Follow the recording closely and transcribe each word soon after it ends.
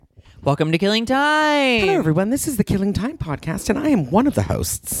Welcome to Killing Time. Hello, everyone. This is the Killing Time podcast, and I am one of the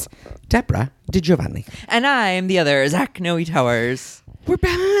hosts, Deborah DiGiovanni. And I'm the other, Zach Noe Towers. We're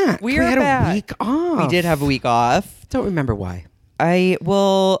back. We had back. a week off. We did have a week off. Don't remember why. I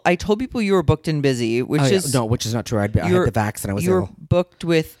told people you were booked and busy, which is which is not true. I had the vax and I was you were ill. booked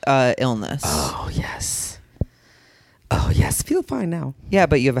with illness. Oh yes. Oh yes. Feel fine now. Yeah,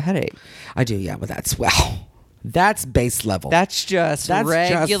 but you have a headache. I do. Yeah, but that's base level. That's just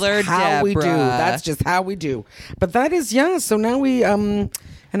regular just how Deborah. we do. That's just how we do. But that is So now we in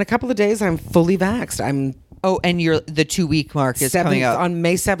a couple of days I'm fully vaxxed. I'm and the 2-week mark is coming up on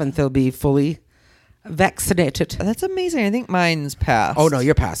May 7th. They'll be fully vaccinated. That's amazing. I think mine's passed. Oh no,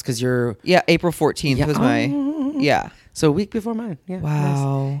 you're past because you're April 14th was my So a week before mine. Yeah.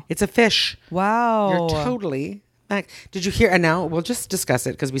 Wow. Nice. It's a fish. Wow. You're totally back. Did you hear? And now we'll just discuss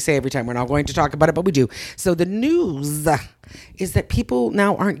it because we say every time we're not going to talk about it, but we do. So the news is that people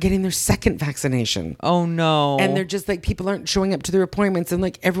now aren't getting their second vaccination. Oh no. And they're just like, people aren't showing up to their appointments, and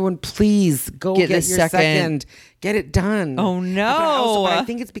like, everyone, please go get your second. Get it done. Oh no. But I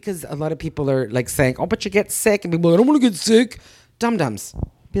think it's because a lot of people are like saying, oh, but you get sick, and people, I don't want to get sick. Dum-dums.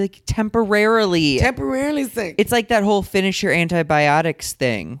 Be like temporarily sick. It's like that whole finish your antibiotics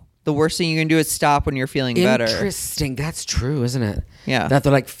thing. The worst thing you can do is stop when you're feeling better. Interesting. That's true, isn't it? Yeah. That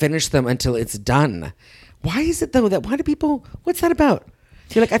they're like, finish them until it's done. Why is it though why do people, what's that about?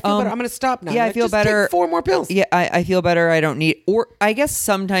 You're like, I feel better. I'm going to stop now. Yeah, I feel better. Take 4 more pills. Yeah, I feel better. I don't need, or I guess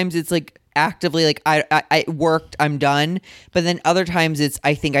sometimes it's like actively like I worked, I'm done. But then other times it's,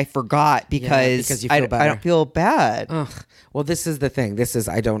 I think I forgot because you feel better. I don't feel bad. Ugh. Well, this is the thing.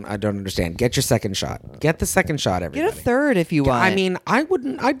 I don't understand. Get your second shot. Get the second shot, everybody. Get a third if you want. I mean,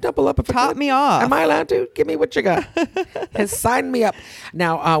 I'd double up if I Top could. me off. Am I allowed to? Give me what you got. Sign me up.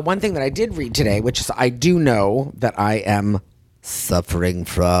 Now, one thing that I did read today, which is I do know that I am suffering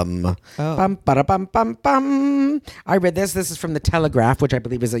from. Bum, bada, bum, bum, bum. I read this. This is from the Telegraph, which I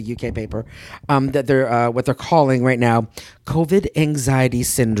believe is a UK paper. That they're what they're calling right now COVID anxiety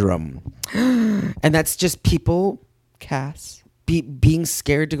syndrome, and that's just people. Cass. Being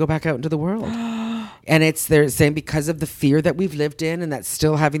scared to go back out into the world. And they're saying because of the fear that we've lived in, and that's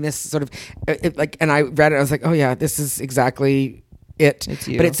still having this sort of and I read it, I was like, oh yeah, this is exactly it. It's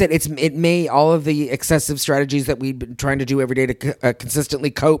you. But it may, all of the excessive strategies that we've been trying to do every day to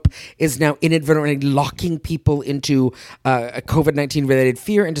consistently cope is now inadvertently locking people into a COVID-19 related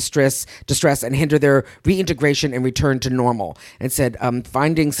fear and distress and hinder their reintegration and return to normal. And said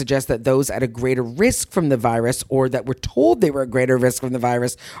findings suggest that those at a greater risk from the virus, or that were told they were at greater risk from the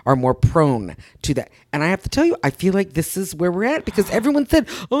virus, are more prone to that. And I have to tell you, I feel like this is where we're at, because everyone said,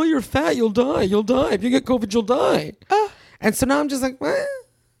 oh, you're fat, you'll die. If you get COVID, you'll die. And so now I'm just like, what?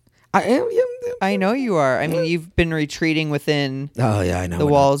 I am. I know you are. I mean, you've been retreating within I know the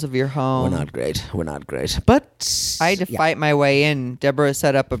walls of your home. We're not great. But I had to fight my way in. Deborah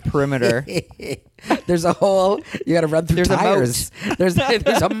set up a perimeter. There's a hole. You got to run through There's tires. There's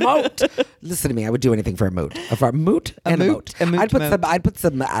a moat. Listen to me. I would do anything for a moat. For a moat and a moat. I'd put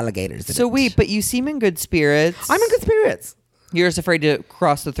some alligators in it. So wait, but you seem in good spirits. I'm in good spirits. You're just afraid to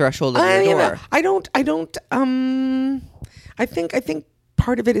cross the threshold of your door. I don't. I think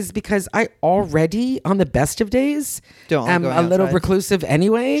part of it is because I already, on the best of days, am a little reclusive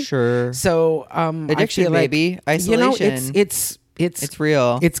anyway. Sure. So addiction, I feel like, baby, isolation. It's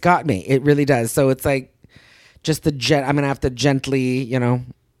real. It's got me. It really does. So it's like just I'm gonna have to gently,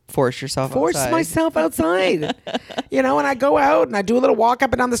 force myself outside. And I go out and I do a little walk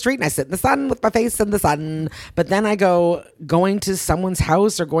up and down the street and I sit in the sun with my face in the sun. But then going to someone's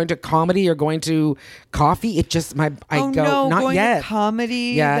house or going to comedy or going to coffee. It just not going yet. To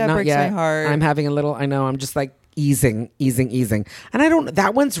comedy. Yeah, that not breaks yet. my heart. I'm having a little. I know. I'm just like easing, and I don't.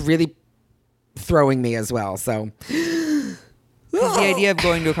 That one's really throwing me as well. So. Because the idea of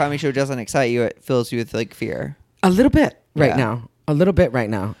going to a comedy show doesn't excite you. It fills you with like fear. A little bit right now.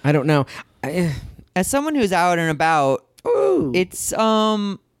 I don't know. As someone who's out and about, it's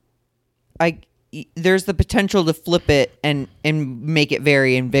there's the potential to flip it and make it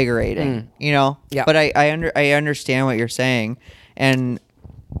very invigorating. Yeah. But I understand what you're saying, and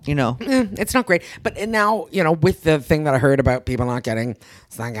it's not great. But now, with the thing that I heard about people not getting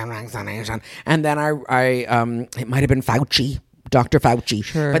second vaccination, and then I it might have been Dr. Fauci.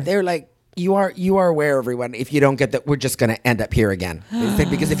 Sure. But they're like, you are aware, everyone, if you don't get that, we're just going to end up here again. They said,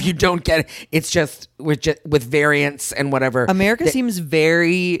 because if you don't get it, we're just with variants and whatever. America seems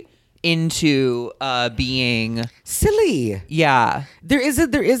very into being silly. yeah. There is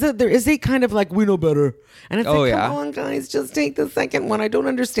a kind of like, we know better, and it's Oh, like, yeah. come on, guys, just take the second one. I don't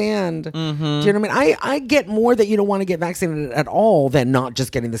understand. Mm-hmm. Do you know what I mean? I get more that you don't want to get vaccinated at all than not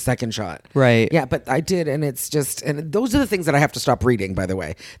just getting the second shot. Right. Yeah, but I did, and it's just, and those are the things that I have to stop reading. By the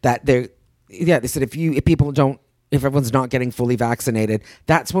way, that they said if everyone's not getting fully vaccinated,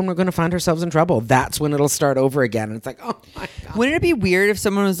 that's when we're going to find ourselves in trouble. That's when it'll start over again. And it's like, oh my God. Wouldn't it be weird if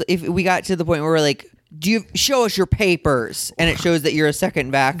we got to the point where we're like, do you show us your papers, and it shows that you're a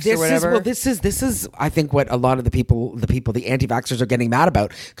second vax or whatever? This is I think what a lot of the anti-vaxxers are getting mad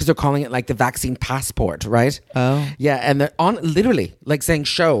about, because they're calling it like the vaccine passport, right? Oh. Yeah, and they're on literally like saying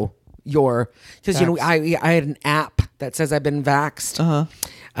show your, because I had an app that says I've been vaxxed.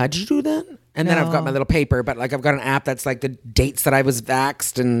 Did you do that? And then I've got my little paper, but like I've got an app that's like the dates that I was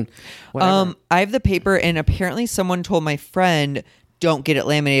vaxxed and whatever. I have the paper, and apparently someone told my friend, don't get it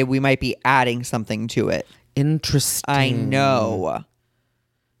laminated. We might be adding something to it. Interesting. I know.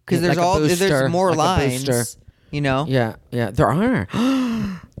 Because Like a booster, there's more like a lines, booster. you know? Yeah, there are.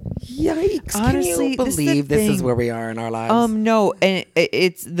 Yikes. Honestly, can you believe this is thing. where we are in our lives? No, and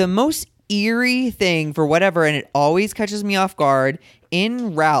it's the most eerie thing for whatever, and it always catches me off guard.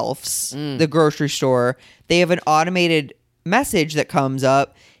 In Ralph's, the grocery store, they have an automated message that comes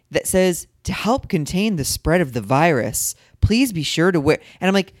up that says, to help contain the spread of the virus, please be sure to wear. And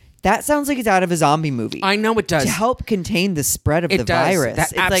I'm like, that sounds like it's out of a zombie movie. I know it does. To help contain the spread of It the does. virus.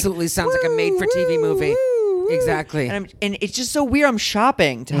 That It's like, absolutely sounds like a made-for-TV movie. woo. Exactly. And it's just so weird. I'm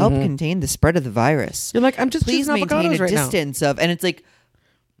shopping to help contain the spread of the virus. You're like, I'm just please choosing maintain avocados a right now. distance of, and it's like,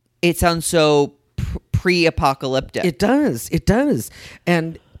 it sounds so pre-apocalyptic. It does.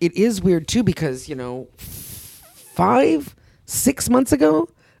 And it is weird too, because 5-6 months ago,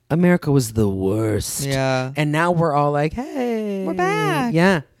 America was the worst. Yeah. And now we're all like, hey, We're back.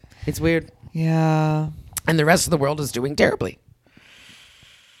 Yeah. It's weird. Yeah. And the rest of the world is doing terribly.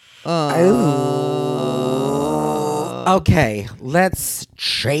 Okay, let's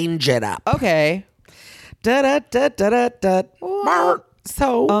change it up. Okay. Da da da da da da.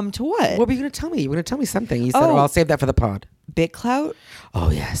 So, To what? what were you going to tell me? You were going to tell me something. You said, Oh. I'll save that for the pod. BitClout? Oh,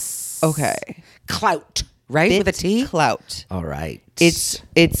 yes. Okay. Clout, right? With a T? BitClout. All right. It's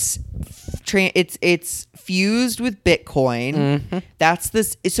fused with Bitcoin. Mm-hmm. That's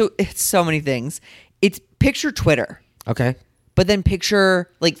this. So it's so many things. It's picture Twitter, Okay. but then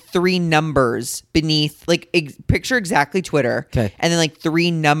picture like 3 numbers beneath, like picture exactly Twitter. Okay. And then like 3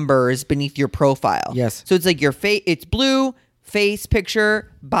 numbers beneath your profile. Yes. So it's like your face. It's blue, face,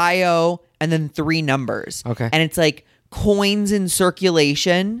 picture, bio, and then 3 numbers. Okay. And it's like coins in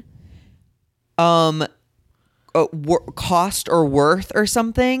circulation. Cost or worth or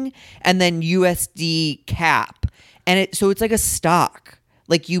something, and then USD cap, and it's like a stock.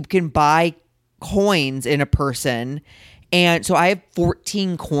 Like you can buy coins in a person, and so I have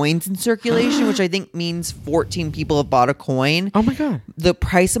 14 coins in circulation, which I think means 14 people have bought a coin. Oh my God. The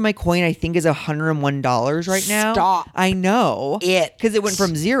price of my coin I think is $101 right now. Stop. I know it. because it went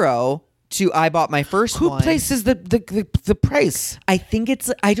from 0 to I bought my first Who one. places the price? I think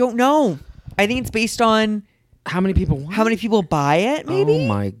I don't know. I think it's based on How many people want how many people buy it, maybe. Oh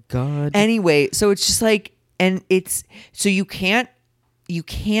my God. Anyway, so it's just like, and it's so you can't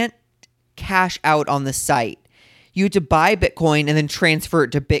cash out on the site. You have to buy Bitcoin and then transfer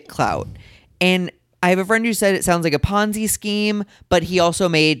it to BitClout. And I have a friend who said it sounds like a Ponzi scheme, but he also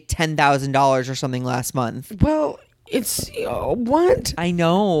made $10,000 or something last month. Well, it's what? I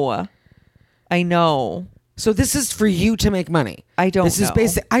know. So this is for you to make money. I don't This is know.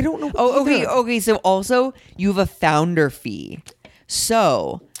 basic. I don't know. Oh, okay, either. okay. So also you have a founder fee.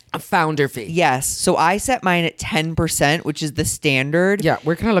 So A founder fee. yes. So I set mine at 10%, which is the standard. Yeah,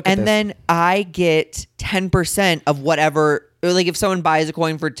 where can I look at And this? then I get 10% of whatever. Or like if someone buys a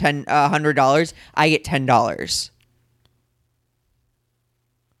coin for $100, I get $10.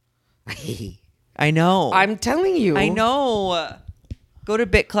 I know. I'm telling you. I know. Go to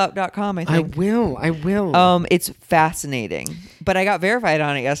bitclout.com, I I think. will. It's fascinating. But I got verified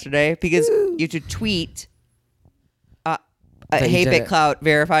on it yesterday because you have to tweet, That you hey, did it. BitClout,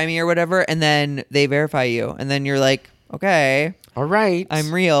 verify me or whatever. And then they verify you. And then you're like, okay, All right.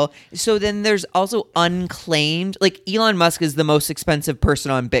 I'm real. So then there's also unclaimed. Like Elon Musk is the most expensive person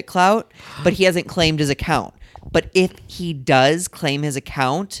on BitClout, but he hasn't claimed his account. But if he does claim his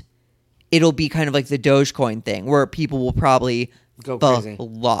account, it'll be kind of like the Dogecoin thing where people will probably Go crazy.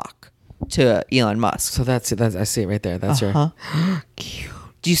 flock to Elon Musk. So that's it. I see it right there. That's your. Cute.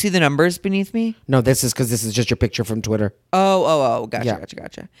 Do you see the numbers beneath me? No, this is because this is just your picture from Twitter. Oh, gotcha, Yeah.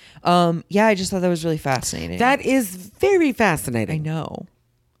 gotcha. Yeah, I just thought that was really fascinating. That is very I fascinating. know.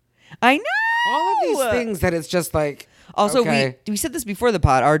 I know. All of these things that it's just like. Also, okay. we said this before the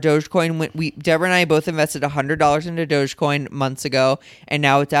pod. Our Dogecoin Deborah and I both invested $100 into Dogecoin months ago, and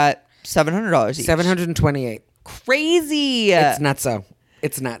now it's at $700 each. 728. Crazy. It's nutso.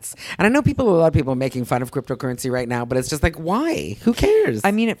 It's nuts. And I know a lot of people are making fun of cryptocurrency right now, but it's just like, why? Who cares?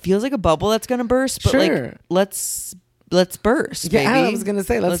 I mean, it feels like a bubble that's going to burst, but Sure. like, let's burst, Yeah, baby. I was gonna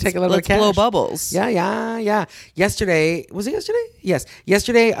say let's take a little bit of cash. blow bubbles. Yeah. Yesterday, was it yesterday? Yes.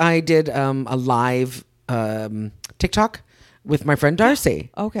 Yesterday I did a live TikTok with my friend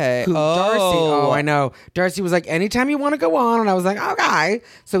Darcy. Okay. Darcy? Oh, I know. Darcy was like, anytime you want to go on, and I was like, okay.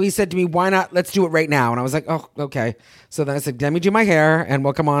 So he said to me, why not? Let's do it right now. And I was like, oh, okay. So then I said, let me do my hair, and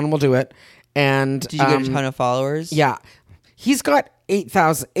we'll come on and we'll do it. And Did you get a ton of followers? Yeah. He's got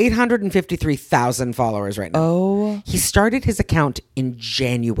 853,000 followers right now. Oh. He started his account in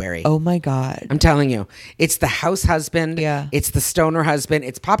January. Oh my God. I'm telling you, it's the house husband. Yeah. It's the stoner husband.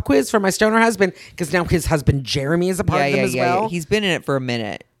 It's pop quiz for my stoner husband because now his husband Jeremy is a part of them as well. Yeah. He's been in it for a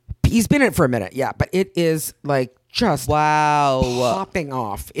minute. He's been in it for a minute, yeah. But it is like just popping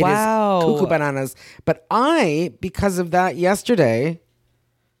off. It is cuckoo bananas. But because of that yesterday,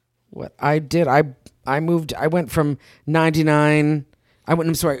 what I did, I went from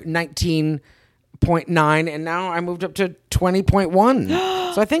 19.9, and now I moved up to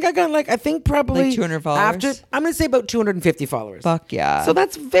 20.1. So I think I got probably like 200 followers. I'm gonna say about 250 followers. Fuck yeah. So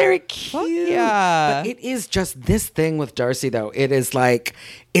that's very cute. Fuck yeah. But it is just this thing with Darcy though. It is like,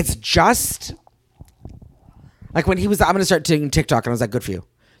 it's just like when he was, I'm gonna start doing TikTok, and I was like, good for you.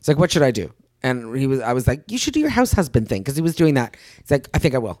 It's like, what should I do? And I was like, you should do your house husband thing, because he was doing that. He's like, I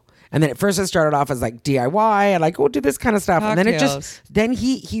think I will. And then at first it started off as like DIY and like, do this kind of stuff. Cocktails. And then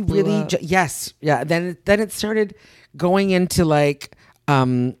he really, yes. Yeah. Then it started going into like,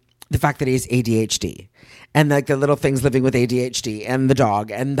 the fact that he has ADHD and like the little things living with ADHD and the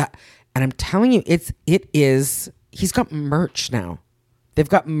dog and that. And I'm telling you, he's got merch now. They've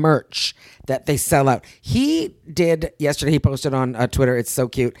got merch that they sell out. He posted on Twitter, it's so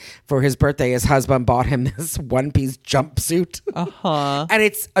cute. For his birthday, his husband bought him this one-piece jumpsuit. Uh-huh. And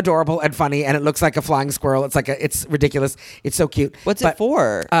it's adorable and funny, and it looks like a flying squirrel. It's ridiculous. It's so cute. What's it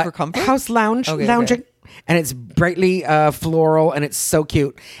for? For comfort? House lounging. Okay. And it's brightly floral, and it's so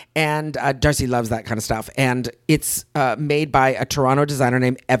cute. And Darcy loves that kind of stuff. And it's made by a Toronto designer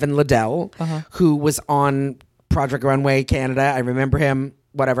named Evan Liddell, who was on Project Runway Canada. I remember him,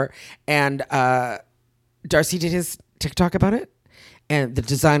 whatever. And Darcy did his TikTok about it. And the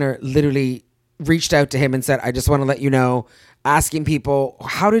designer literally reached out to him and said, I just want to let you know, asking people,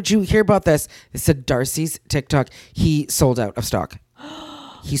 how did you hear about this? They said, Darcy's TikTok, he sold out of stock.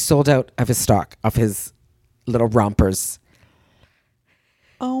 He sold out of his stock, of his little rompers.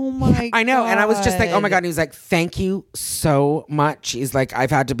 Oh my God. I know. And I was just like, oh my God. And he was like, thank you so much. He's like,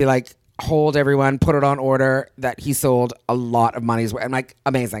 I've had to be like, hold everyone, put it on order, that he sold a lot of money's worth. I'm like,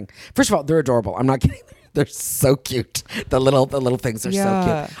 amazing. First of all, they're adorable. I'm not kidding. They're so cute. The little things are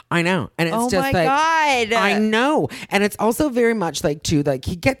so cute. I know. And it's just my like, God. I know. And it's also very much like, too, like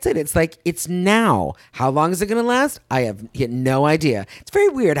he gets it. It's like, it's now. How long is it going to last? I have no idea. It's very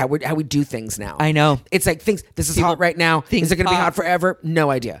weird how we do things now. I know. It's like this is hot right now. Is it going to be hot forever? No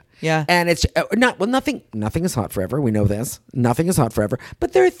idea. Yeah. And it's nothing is hot forever. We know this. Nothing is hot forever.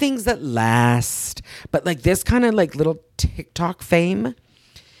 But there are things that last. But like this kind of like little TikTok fame,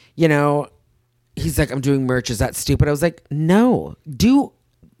 you know, he's like, I'm doing merch. Is that stupid? I was like, no, do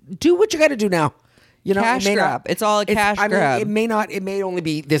what you got to do now. You know, cash grab. It's all a cash grab. It may only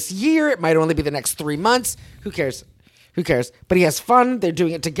be this year. It might only be the next 3 months. Who cares? But he has fun. They're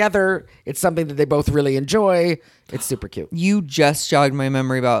doing it together. It's something that they both really enjoy. It's super cute. You just jogged my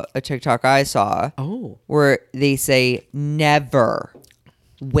memory about a TikTok I saw. Oh. Where they say never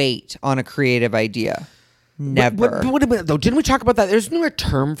wait on a creative idea. Never. What about, though? Didn't we talk about that? There's no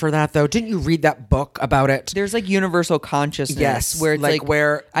term for that, though. Didn't you read that book about it? There's like universal consciousness. Yes, where it's like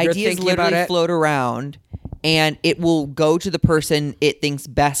where ideas literally float around and it will go to the person it thinks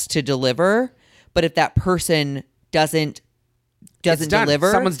best to deliver. But if that person doesn't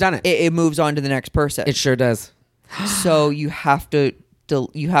deliver, someone's done it. It moves on to the next person. It sure does. So you have to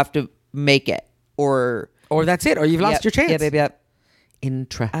make it, or that's it, or you've lost your chance. Yep.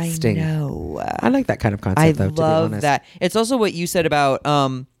 Interesting. I know. I like that kind of concept, though, to be honest. I love that. It's also what you said about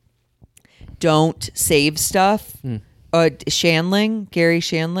don't save stuff. Shandling, Gary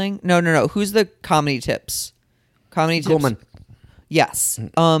Shandling. No. Who's the comedy tips? Goldman. Yes.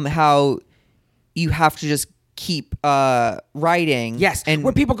 How you have to just keep writing. Yes. And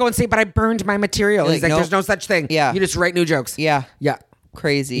where people go and say, but I burned my material. He's like, nope. There's no such thing. Yeah. You just write new jokes. Yeah. Yeah.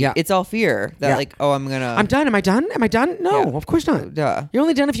 crazy. Yeah. It's all fear that Yeah. like, oh, I'm gonna. I'm done. Am I done? Am I done? No, Yeah. of course not. Duh. You're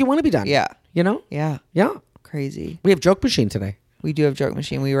only done if you want to be done. Yeah. You know? Yeah. Yeah. Crazy. We have Joke Machine today. We do have Joke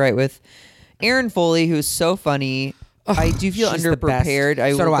Machine. We write with Erin Foley, who's so funny. I do feel she's the best. underprepared.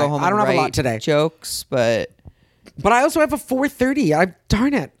 I So will do go I. home I don't and have a lot write today. jokes, but But I also have a 4:30.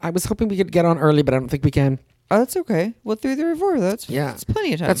 Darn it. I was hoping we could get on early, but I don't think we can. oh, that's okay. Well, 3:34. That's That's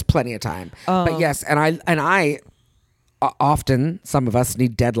plenty of time. That's plenty of time. But yes, and I often some of us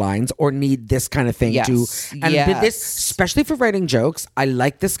need deadlines or need this kind of thing Yes. to and Yes. this especially for writing jokes. I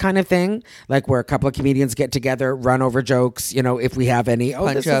like this kind of thing, like where a couple of comedians get together, run over jokes, if we have any. Oh,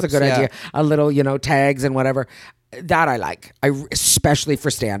 this is a Punch-ups, good yeah. idea. A little, tags and whatever. That I like. Especially for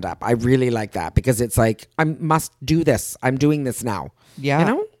stand up. I really like that because it's like I must do this. I'm doing this now. yeah. You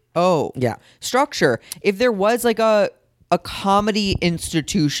know? Oh, Yeah. Structure. If there was like a comedy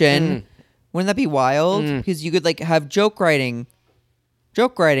institution, wouldn't that be wild? Because you could like have joke writing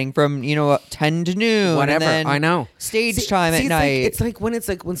from 10 to noon, and Whatever. then I know. stage time at it's night. It's like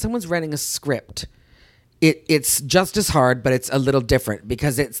when someone's writing a script, it's just as hard, but it's a little different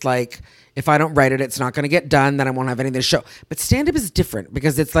because it's like if I don't write it, it's not going to get done. Then I won't have anything to show. But stand up is different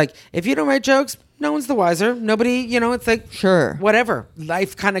because it's like if you don't write jokes, no one's the wiser. Nobody, it's like Sure. whatever.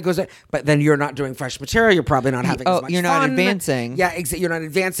 Life kind of goes. But then you're not doing fresh material. You're probably not having. as much you're not fun. advancing. Yeah, you're not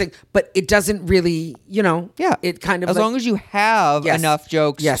advancing. But it doesn't really, yeah, It kind of as long as you have Yes. enough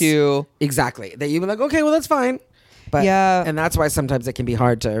jokes Yes. to. Exactly. That you be like, okay, well, that's fine. But, Yeah. and that's why sometimes it can be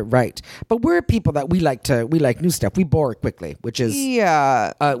hard to write. But we're people that we like new stuff. We bore quickly, which is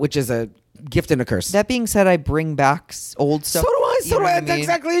Yeah. a gift and a curse. That being said, I bring back old so stuff. do I. You So know do what I. I That's mean?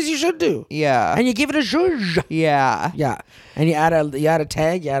 exactly as you should do. Yeah. And you give it a zhuzh. Yeah. Yeah. And you add a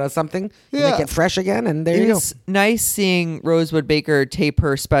tag, you add a something, you Yeah. make it fresh again, and there you go. It's nice seeing Rosewood Baker tape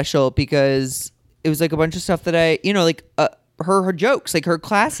her special because it was like a bunch of stuff that I, like her jokes, like her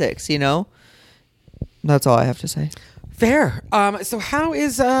classics, That's all I have to say. Fair. So how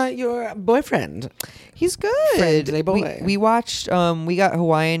is your boyfriend? He's good. Friendly boy. We watched, we got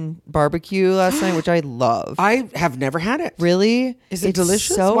Hawaiian barbecue last night, which I love. I have never had it. Really? Is it It's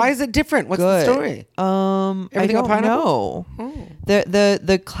delicious? so Why is it different? What's good. the story? I Everything on don't pineapple? know.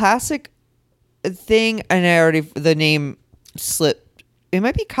 The classic thing, and the name slipped. It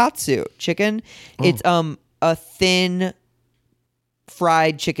might be katsu chicken. It's a thin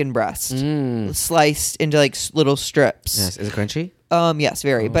fried chicken breast sliced into like little strips. Yes. Is it crunchy? Yes,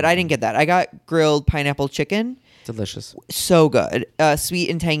 very. But I didn't get that. I got grilled pineapple chicken. Delicious. So good, sweet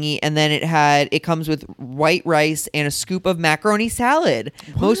and tangy, and then it comes with white rice and a scoop of macaroni salad.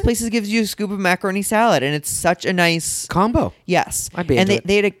 Most places gives you a scoop of macaroni salad, and it's such a nice Combo. yes. I'd be and into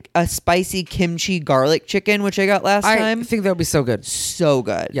they had a spicy kimchi garlic chicken, which I got last I time. think that would be so good. So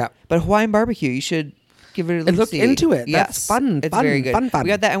good. Yeah. But Hawaiian barbecue, you should give it a Look see. into it. Yes. That's fun, It's fun, very good. fun. We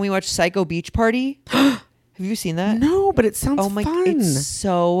got that, and we watched Psycho Beach Party. Have you seen that? No, but it sounds Oh my! fun. It's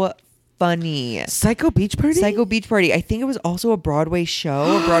so funny. Psycho Beach Party? Psycho Beach Party. I think it was also a Broadway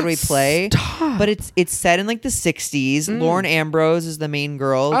show, a Broadway play. Stop. But it's set in like the 60s. Lauren Ambrose is the main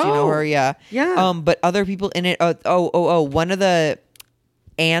girl. Do you know Oh, her? Yeah. yeah. But other people in it. One of the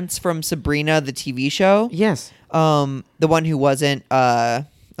aunts from Sabrina, the TV show. Yes. The one who wasn't. Oh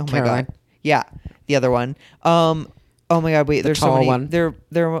my Caroline. god. Yeah, the other one. Oh my god! Wait, there's so tall many. one. There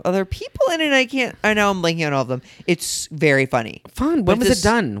are other people in it. I know I'm blanking on all of them. It's very funny. Fun. But When was this- it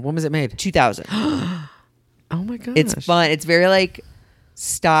done? When was it made? 2000. Oh my gosh. It's fun. It's very like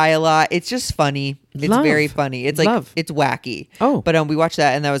stylized. It's just funny. It's Love. very funny. It's like Love. it's wacky. Oh. But we watched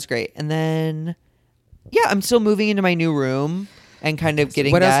that and that was great. And then yeah, I'm still moving into my new room and kind of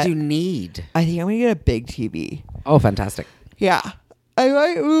getting What that. else do you need? I think I'm gonna get a big TV. Oh, fantastic. Yeah. I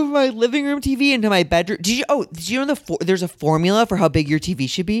might move my living room TV into my bedroom. Did you know there's a formula for how big your TV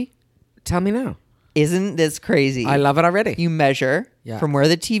should be? Tell me now. Isn't this crazy? I love it already. You measure Yeah. from where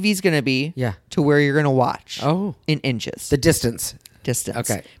the TV's going to be Yeah. to where you're going to watch. Oh. In inches. The distance. Distance.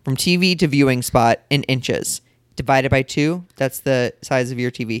 Okay. From TV to viewing spot in inches. Divided by 2, that's the size of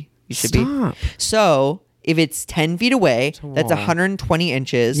your TV you should Stop. be. So if it's 10 feet away, that's wall. 120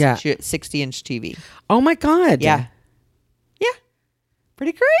 inches. Yeah. 60-inch TV. Oh my God. Yeah. Yeah.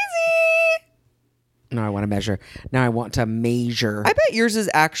 Pretty crazy. Now I want to measure. Now I want to measure. I bet yours is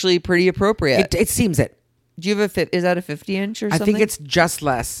actually pretty appropriate. It seems it. Do you have is that a 50-inch or I something? think it's just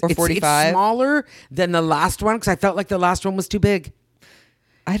less. Or It's 45? smaller than the last one because I felt like the last one was too big.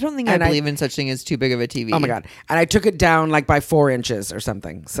 I don't think And I I- believe in such thing as too big of a TV. Oh my God. And I took it down like by 4 inches or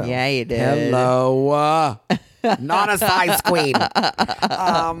something. So Yeah, you did. Hello. Not a size queen.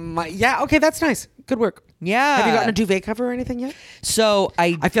 Yeah, okay, that's nice. Good work. Yeah. Have you gotten a duvet cover or anything yet? So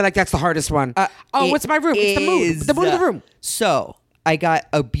I feel like that's the hardest one. it What's my room? It's the move. is- The move of the room. So I got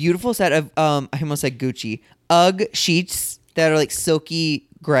a beautiful set of I almost said Gucci UGG sheets that are like silky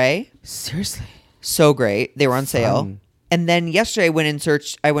gray. Seriously. So great. They were on sale. Fun. And then yesterday I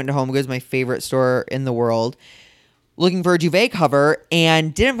went to Home Goods, my favorite store in the world, looking for a duvet cover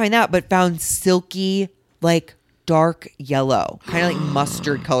and didn't find that, but found silky, like dark yellow, kind of like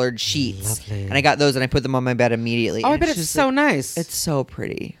mustard colored sheets. Lovely. And I got those and I put them on my bed immediately. Oh, I And bet it's just so like, nice. It's so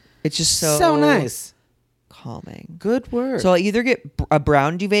pretty. It's just so so nice. calming. Good work. So I'll either get a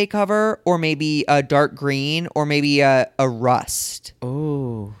brown duvet cover or maybe a dark green or maybe a rust.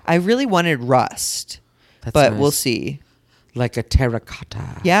 Oh, I really wanted rust, that's but nice. we'll see. Like a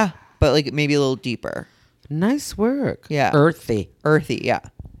terracotta. Yeah, but like maybe a little deeper. Nice work. Yeah. Earthy. Earthy, yeah.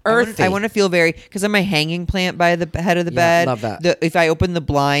 Earthy. I want to feel very, because I'm a hanging plant by the head of the Yeah, bed. love that. If I open the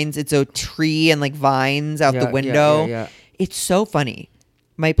blinds, it's a tree and like vines out Yeah, the yeah, window. yeah. It's so funny.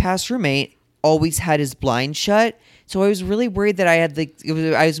 My past roommate always had his blind shut, so I was really worried that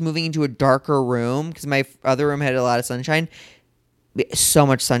I was moving into a darker room because my other room had a lot of sunshine. So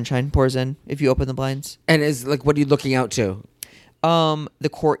much sunshine pours in if you open the blinds. And is like, what are you looking out to? The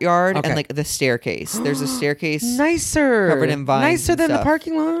courtyard Okay. and like the staircase. There's a staircase. Nicer. Covered in vines Nicer and than the stuff.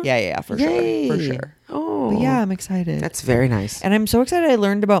 parking lot? Yeah, for Yay. sure. For sure. Oh. But yeah, I'm excited. That's very nice. And I'm so excited I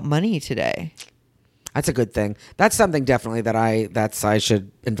learned about money today. That's a good thing. That's something definitely that I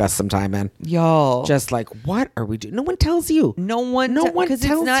should invest some time in. Y'all. Just like, what are we doing? No one tells you. no one tells it's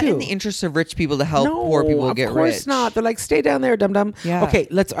not you. in the interest of rich people to help No, poor people get of course rich. not. They're like, stay down there, dum dum. Yeah. Okay,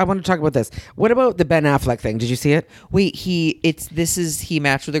 I want to talk about this. What about the Ben Affleck thing? Did you see it? Wait, he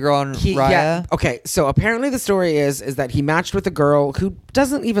matched with a girl on Raya. Yeah. Okay, so apparently the story is that he matched with a girl who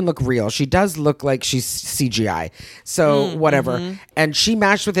doesn't even look real. She does look like she's CGI. So whatever. And she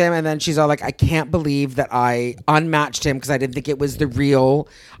matched with him, and then she's all like, I can't believe that I unmatched him because I didn't think it was the real.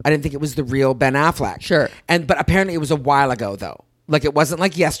 I didn't think it was the real Ben Affleck. Sure. But apparently it was a while ago though. Like it wasn't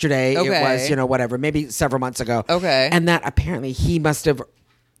like yesterday. Okay. It was, whatever, maybe several months ago. Okay. And that apparently he must have,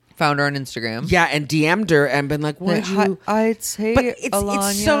 Found her on Instagram. yeah, and DM'd her and been like, why'd you... I'd say But it's so,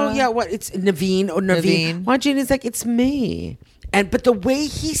 Alanya. yeah, what? It's Naveen or Naveen. Naveen. Why'd you? And he's like, it's me. But the way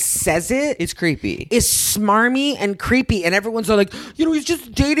he says it It's creepy. is smarmy and creepy, and everyone's all like, he's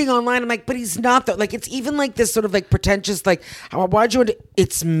just dating online. I'm like, but he's not though. Like, it's even like this sort of like pretentious, like, why'd you?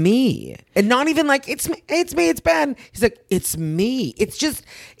 It's me, and not even like it's me, it's Ben. He's like, it's me. It's just,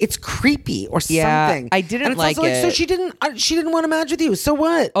 it's creepy or Yeah, something. I didn't and it's like also it. So she didn't want to match with you. So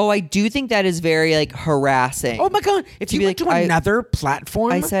what? Oh, I do think that is very like harassing. Oh my god! If To you be went like, to I- another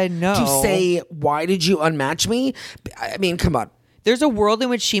platform, I said no. to say why did you unmatch me? I mean, come on. There's a world in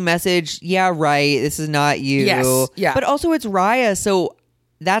which she messaged, yeah, right, this is not you. Yes, yeah. But also it's Raya, so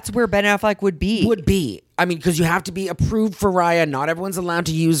that's where Ben Affleck would be. Would be. I mean, because you have to be approved for Raya. Not everyone's allowed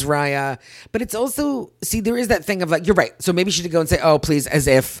to use Raya. But it's also, see, there is that thing of like, you're right. So maybe she should go and say, oh, please, as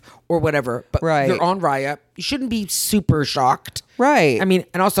if, or whatever. But Right. you're on Raya. You shouldn't be super shocked. Right. I mean,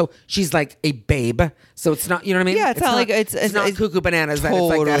 and also, she's like a babe. So it's not, you know what I mean? Yeah, it's not like- it's not it's- cuckoo bananas that it's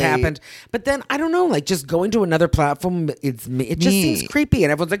like that totally. happened. But then, I don't know, like just going to another platform, it just Me. seems creepy.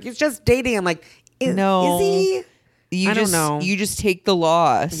 And everyone's like, it's just dating. I'm like, No. is he? I don't know. You just take the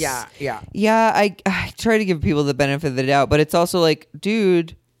loss. Yeah, yeah. Yeah, I try to give people the benefit of the doubt, but it's also like,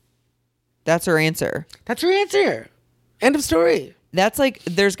 dude, that's her answer. That's your answer. End of story. That's like,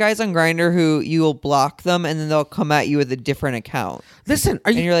 there's guys on Grindr who you will block them and then they'll come at you with a different account. Listen,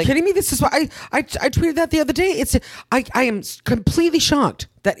 are you you're like- kidding me? This is why I tweeted that the other day. I am completely shocked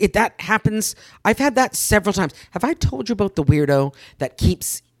that that happens. I've had that several times. Have I told you about the weirdo that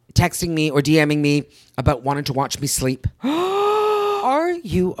keeps texting me or DMing me about wanting to watch me sleep? Are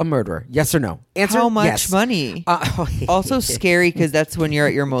you a murderer? Yes or no? Answer. How much yes. money? Also scary because that's when you're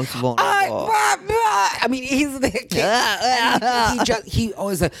at your most vulnerable. I mean, he's he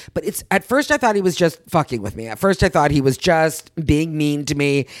always. But it's at first I thought he was just fucking with me. At first I thought he was just being mean to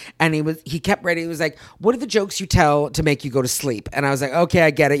me, and he kept writing. He was like, "What are the jokes you tell to make you go to sleep?" And I was like, "Okay,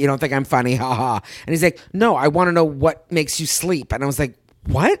 I get it. You don't think I'm funny, haha." And he's like, "No, I want to know what makes you sleep." And I was like,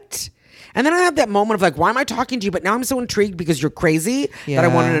 "What?" And then I had that moment of like, why am I talking to you? But now I'm so intrigued because you're crazy that I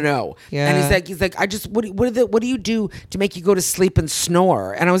Yeah. wanted to know. Yeah. And he's like, I just, what do you do to make you go to sleep and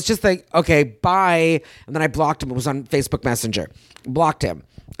snore? And I was just like, okay, bye. And then I blocked him. It was on Facebook Messenger. Blocked him.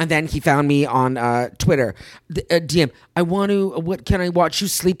 And then he found me on Twitter. DM, what can I watch you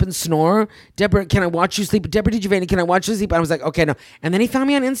sleep and snore? Deborah, can I watch you sleep? Deborah DiGiovanni, can I watch you sleep? And I was like, okay, no. And then he found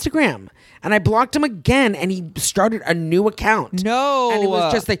me on Instagram. And I blocked him again. And he started a new account. No. And it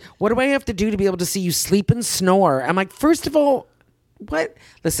was just like, what do I have to do to be able to see you sleep and snore? I'm like, first of all, what?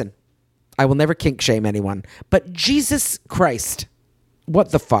 Listen, I will never kink shame anyone. But Jesus Christ.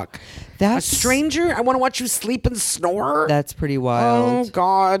 What the fuck? That's a stranger? I want to watch you sleep and snore? That's pretty wild.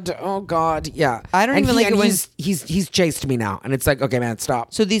 Oh God. Yeah. I don't even like it when he's chased me now. And it's like, okay, man,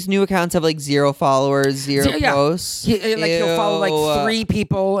 stop. So these new accounts have like 0 followers, 0 posts. He'll follow like 3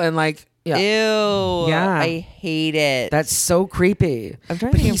 people and like, yeah. Ew. Yeah. I hate it. That's so creepy. I'm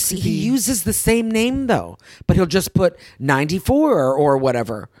trying but to think of creepy. he uses the same name though. But he'll just put 94 or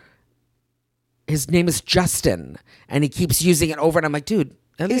whatever. His name is Justin. And he keeps using it over and I'm like, dude,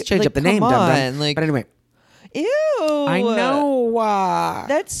 at least change up the name, dumb. Like, but anyway. Ew. I know.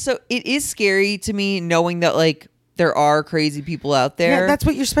 That's so. It is scary to me knowing that like there are crazy people out there. Yeah, that's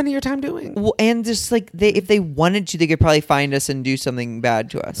what you're spending your time doing. Well, and just like if they wanted to, they could probably find us and do something bad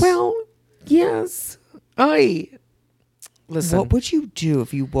to us. Well, yes. Listen. What would you do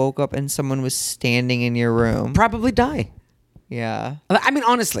if you woke up and someone was standing in your room? Probably die. Yeah. I mean,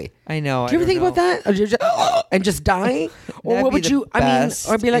 honestly. I know. Do you ever think about that? Or and just die? Or what would you?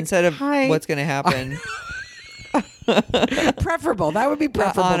 Or be like, instead of hi. what's going to happen? Preferable. That would be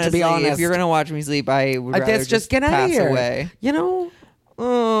preferable, honestly, to be honest. If you're gonna watch me sleep, I would rather just get out of pass here. away. You know.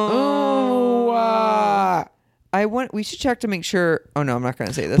 We should check to make sure. Oh no, I'm not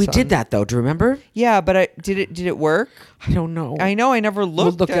gonna say this. We did that though. Do you remember? Yeah, but did it work? I don't know. I know. I never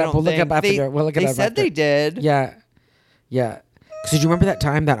looked. We'll look up after. They said they did. Yeah. So do you remember that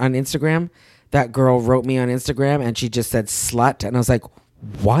time that on Instagram, that girl wrote me on Instagram and she just said slut, and I was like,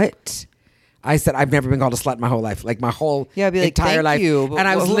 what? I said, I've never been called a slut my whole life. Like my whole I'd be like, entire thank life. you, but and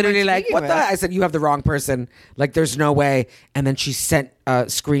I was who am I literally like, speaking what the? with? I said, you have the wrong person. Like there's no way. And then she sent a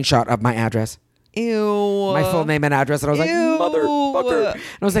screenshot of my address. Ew. My full name and address. And I was like, Ew. motherfucker. And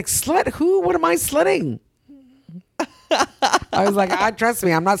I was like, slut who? What am I slutting? I was like, trust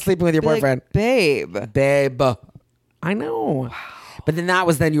me, I'm not sleeping with your boyfriend. Like, Babe. I know. But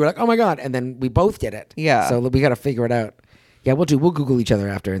then you were like, oh my God. And then we both did it. Yeah. So we got to figure it out. Yeah, we'll Google each other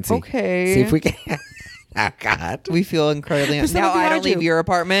after and see. Okay. See if we can. Oh God. We feel incredibly. There's Now someone I don't behind you. leave your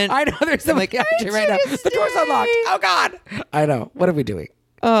apartment. I know there's someone behind you right now. The door's unlocked. Oh God. I know. What are we doing?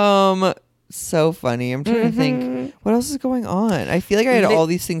 So funny. I'm trying to think. What else is going on? I feel like I had all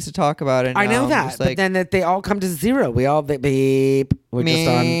these things to talk about, and I now know I'm that, just but like, then that they all come to zero. We all beep.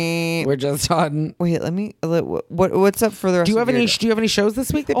 We're just on. Wait, let me. What's up for the rest? Do you have of your- any shows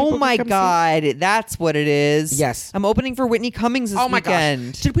this week? That Oh people my can come God, that's what it is. Yes. I'm opening for Whitney Cummings this see? Oh my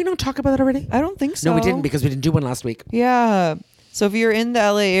weekend. gosh. Did we not talk about that already? I don't think so. No, we didn't because we didn't do one last week. Yeah. So if you're in the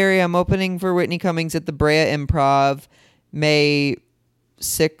LA area, I'm opening for Whitney Cummings at the Brea Improv, May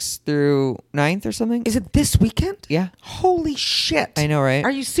 6th through 9th or something. Is it this weekend? Yeah. Holy shit. I know, right?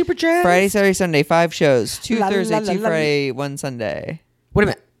 Are you super jazzed? Friday, Saturday, Sunday, 5 shows. 2 La, Thursday, la, la, 2 la. Friday, 1 Sunday. Wait a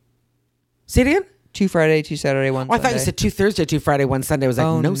minute. Say it again? 2 Friday, 2 Saturday, 1 Oh, I Sunday. thought you said 2 Thursday, 2 Friday, 1 Sunday. I was like,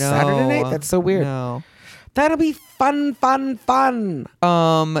 Oh, no Saturday night? That's so weird. No. That'll be fun.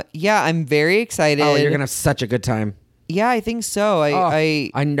 Yeah, I'm very excited. Oh, you're going to have such a good time. Yeah, I think so.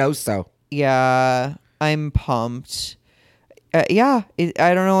 I know so. Yeah, I'm pumped. I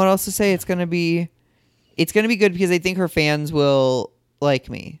don't know what else to say. It's gonna be good because I think her fans will like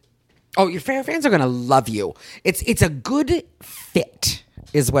me. Oh, your fans are going to love you. It's a good fit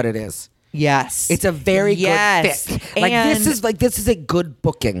is what it is. Yes, It's a very good fit. This is a good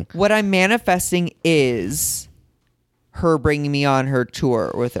booking. What I'm manifesting is her bringing me on her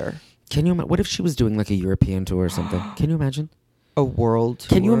tour with her. Can you? What if she was doing like a European tour or something? Can you imagine? A world tour.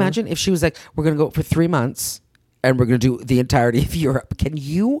 Can you imagine if she was like, we're going to go for 3 months and we're going to do the entirety of Europe? Can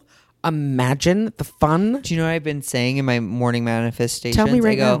you imagine the fun? Do you know what I've been saying in my morning manifestations? Tell me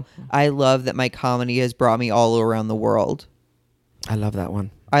right now. I love that my comedy has brought me all around the world. I love that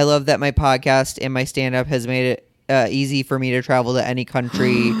one. I love that my podcast and my stand-up has made it easy for me to travel to any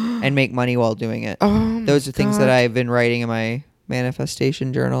country and make money while doing it. Those are things that I've been writing in my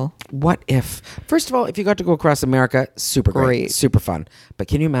manifestation journal. What if, first of all, if you got to go across America, super great, super fun. But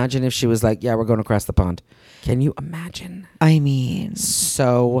can you imagine if she was like, yeah, we're going across the pond? Can you imagine? I mean,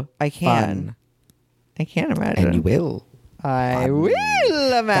 So I can. fun. I can't imagine. And you will. I will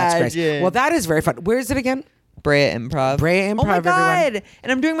imagine. That's great. Well, that is very fun. Where is it again? Brea Improv. Brea Improv, Oh my God. everyone.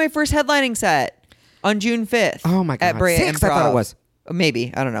 And I'm doing my first headlining set on June 5th. Oh my God. At Brea 6th, Improv. I thought it was.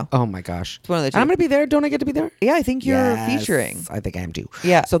 Maybe. I don't know. Oh my gosh. It's one of the two. I'm going to be there. Don't I get to be there? Yeah, I think you're Yes, featuring. I think I am too.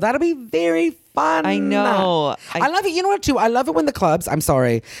 Yeah. So that'll be very fun. I know. I love it. You know what too? I love it when the clubs, I'm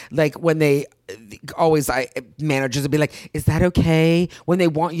sorry, like when they managers will be like, is that okay? When they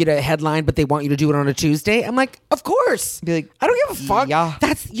want you to headline, but they want you to do it on a Tuesday. I'm like, of course. Be like, I don't give a fuck. yeah.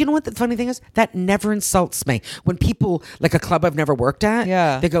 That's, you know what the funny thing is? That never insults me. When people, like a club I've never worked at,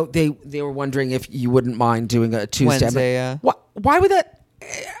 Yeah. they go, they were wondering if you wouldn't mind doing a Tuesday. I'm Wednesday, like, yeah. Why would that?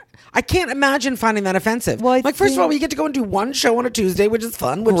 I can't imagine finding that offensive. Well, I like, first of all, think- we get to go and do one show on a Tuesday, which is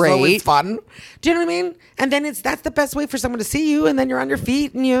fun, which is Great. always fun. Do you know what I mean? And then that's the best way for someone to see you, and then you're on your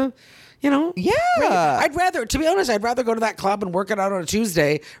feet, and you know? Yeah. Great. To be honest, I'd rather go to that club and work it out on a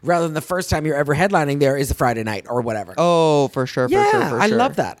Tuesday rather than the first time you're ever headlining there is a Friday night or whatever. Oh, for sure, for sure, for sure. I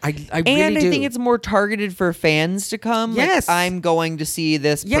love that. I really And I do. think it's more targeted for fans to come. Yes. Like, I'm going to see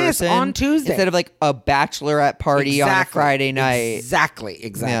this Yes, person on Tuesday. instead of like a bachelorette party on a Friday night. Exactly.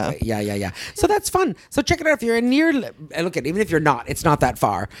 Yeah. So that's fun. So check it out if you're near. Look, even if you're not, it's not that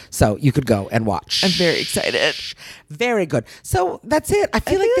far. So you could go and watch. I'm very excited. Very good. So that's it. I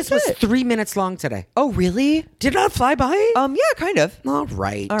feel like think this was that's it. 3 minutes long today. Oh, really? Did not fly by? Yeah, kind of. All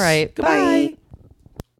right. All right. Goodbye. Bye.